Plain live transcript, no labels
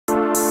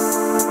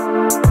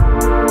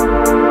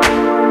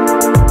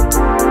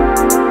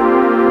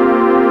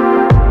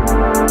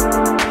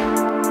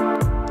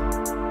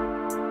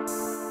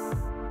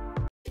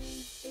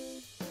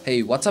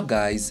What's up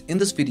guys, in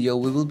this video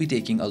we will be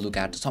taking a look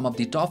at some of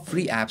the top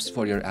free apps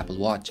for your Apple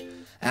Watch,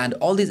 and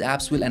all these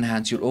apps will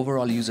enhance your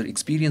overall user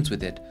experience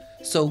with it.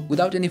 So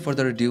without any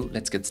further ado,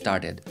 let's get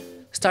started.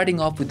 Starting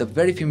off with the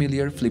very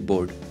familiar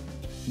Flipboard.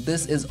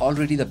 This is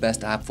already the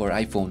best app for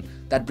iPhone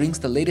that brings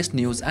the latest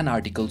news and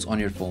articles on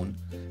your phone,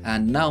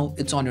 and now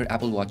it's on your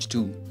Apple Watch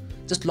too.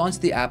 Just launch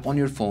the app on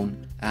your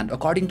phone, and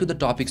according to the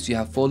topics you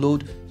have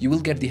followed, you will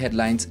get the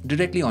headlines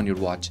directly on your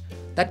watch.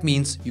 That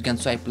means you can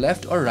swipe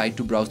left or right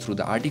to browse through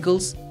the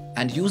articles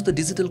and use the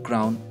digital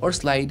crown or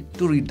slide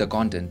to read the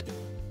content.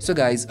 So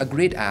guys, a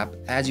great app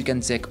as you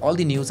can check all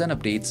the news and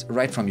updates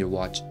right from your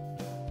watch.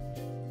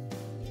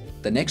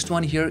 The next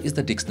one here is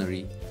the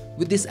dictionary.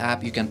 With this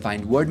app you can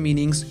find word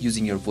meanings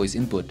using your voice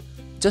input.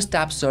 Just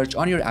tap search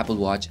on your Apple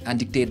Watch and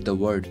dictate the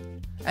word.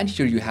 And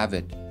here you have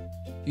it.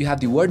 You have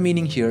the word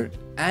meaning here,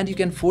 and you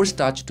can force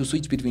touch to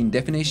switch between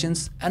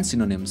definitions and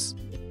synonyms.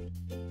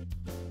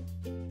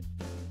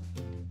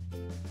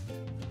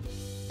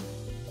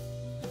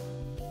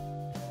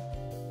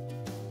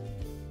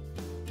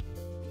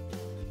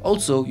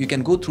 Also, you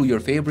can go through your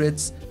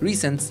favorites,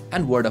 recents,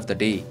 and word of the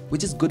day,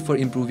 which is good for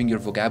improving your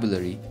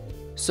vocabulary.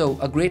 So,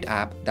 a great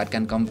app that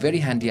can come very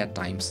handy at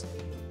times.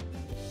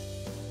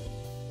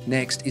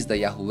 Next is the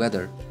Yahoo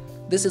Weather.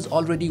 This is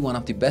already one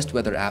of the best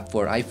weather app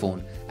for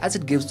iPhone as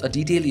it gives a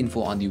detailed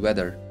info on the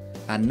weather.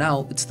 And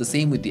now it's the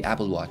same with the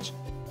Apple Watch.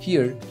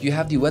 Here, you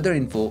have the weather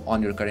info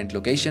on your current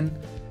location,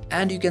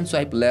 and you can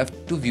swipe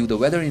left to view the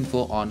weather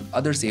info on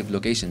other saved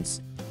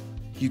locations.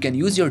 You can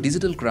use your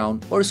digital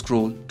crown or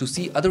scroll to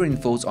see other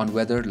infos on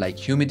weather like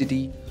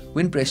humidity,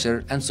 wind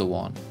pressure, and so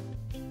on.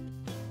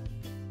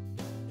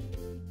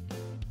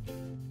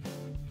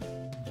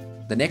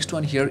 The next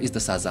one here is the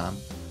Shazam.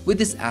 With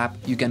this app,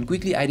 you can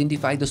quickly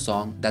identify the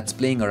song that's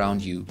playing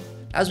around you.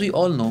 As we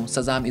all know,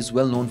 Shazam is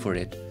well known for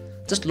it.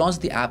 Just launch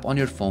the app on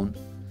your phone,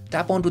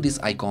 tap onto this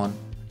icon,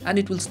 and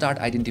it will start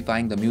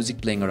identifying the music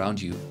playing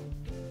around you.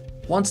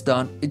 Once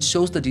done, it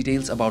shows the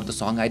details about the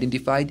song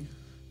identified.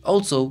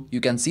 Also,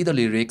 you can see the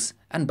lyrics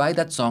and buy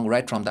that song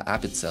right from the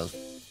app itself.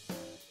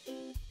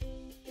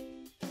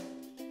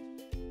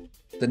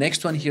 The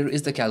next one here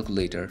is the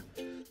calculator.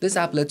 This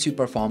app lets you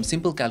perform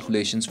simple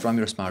calculations from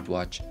your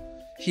smartwatch.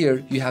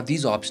 Here, you have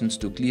these options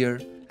to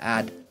clear,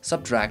 add,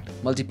 subtract,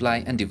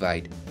 multiply, and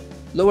divide.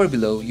 Lower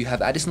below, you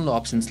have additional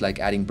options like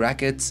adding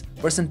brackets,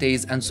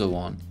 percentage, and so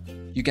on.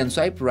 You can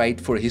swipe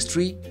right for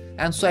history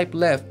and swipe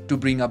left to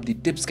bring up the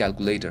tips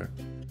calculator.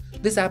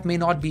 This app may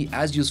not be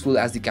as useful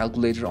as the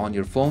calculator on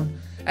your phone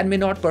and may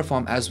not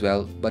perform as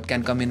well, but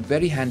can come in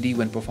very handy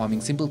when performing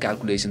simple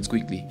calculations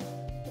quickly.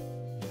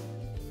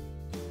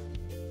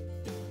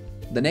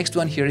 The next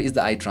one here is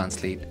the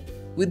iTranslate.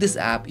 With this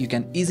app, you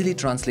can easily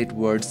translate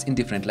words in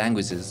different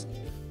languages.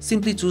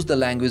 Simply choose the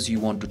language you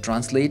want to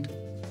translate,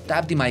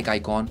 tap the mic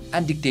icon,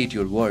 and dictate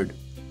your word.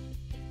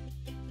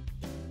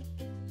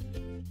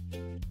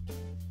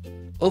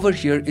 Over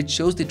here, it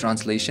shows the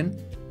translation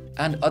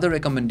and other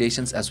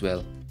recommendations as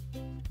well.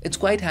 It's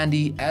quite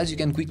handy as you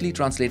can quickly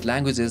translate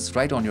languages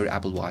right on your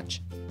Apple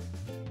Watch.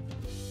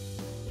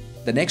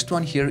 The next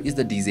one here is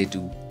the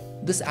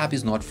DJ2. This app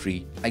is not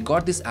free. I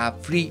got this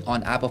app free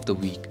on App of the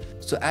Week,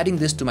 so adding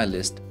this to my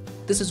list.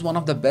 This is one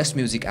of the best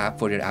music app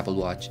for your Apple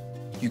Watch.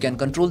 You can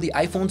control the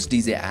iPhone's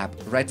DJ app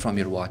right from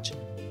your watch.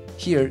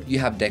 Here you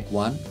have Deck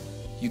 1.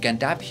 You can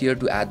tap here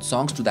to add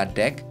songs to that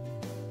deck.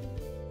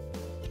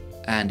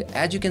 And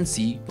as you can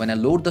see, when I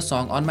load the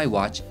song on my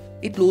watch,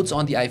 it loads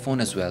on the iPhone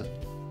as well.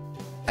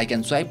 I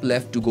can swipe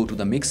left to go to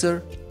the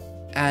mixer,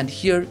 and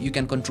here you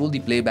can control the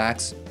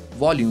playbacks,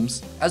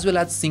 volumes, as well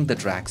as sync the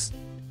tracks.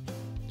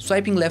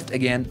 Swiping left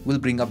again will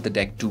bring up the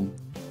Deck 2.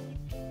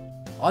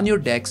 On your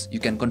decks, you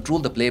can control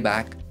the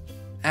playback,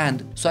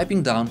 and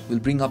swiping down will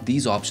bring up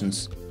these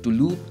options to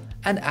loop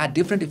and add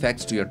different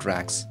effects to your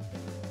tracks.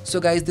 So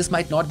guys, this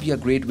might not be a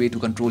great way to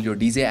control your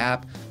DJ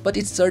app, but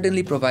it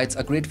certainly provides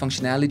a great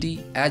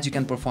functionality as you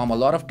can perform a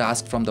lot of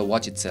tasks from the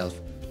watch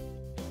itself.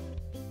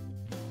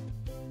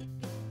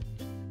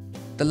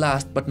 The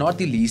last but not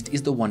the least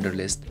is the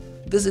Wunderlist.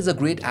 This is a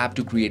great app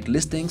to create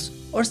listings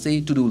or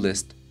say to-do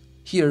list.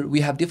 Here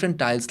we have different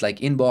tiles like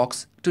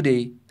inbox,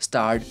 today,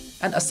 starred,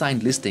 and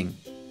assigned listing.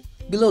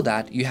 Below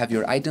that you have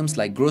your items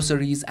like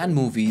groceries and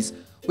movies,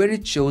 where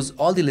it shows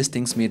all the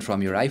listings made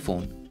from your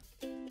iPhone.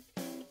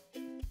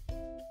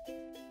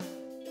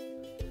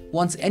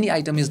 Once any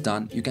item is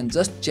done, you can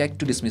just check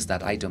to dismiss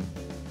that item.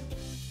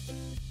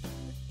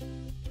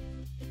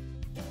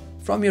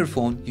 From your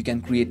phone, you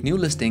can create new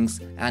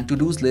listings and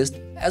to-dos list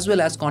as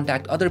well as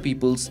contact other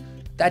people's.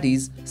 That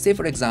is, say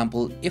for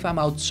example, if I'm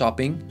out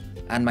shopping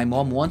and my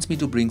mom wants me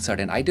to bring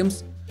certain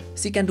items,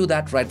 she can do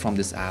that right from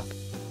this app.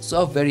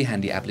 So a very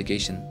handy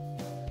application.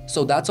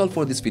 So that's all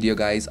for this video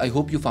guys. I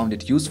hope you found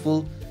it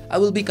useful. I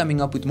will be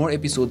coming up with more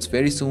episodes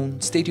very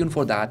soon. Stay tuned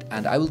for that,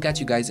 and I will catch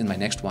you guys in my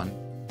next one.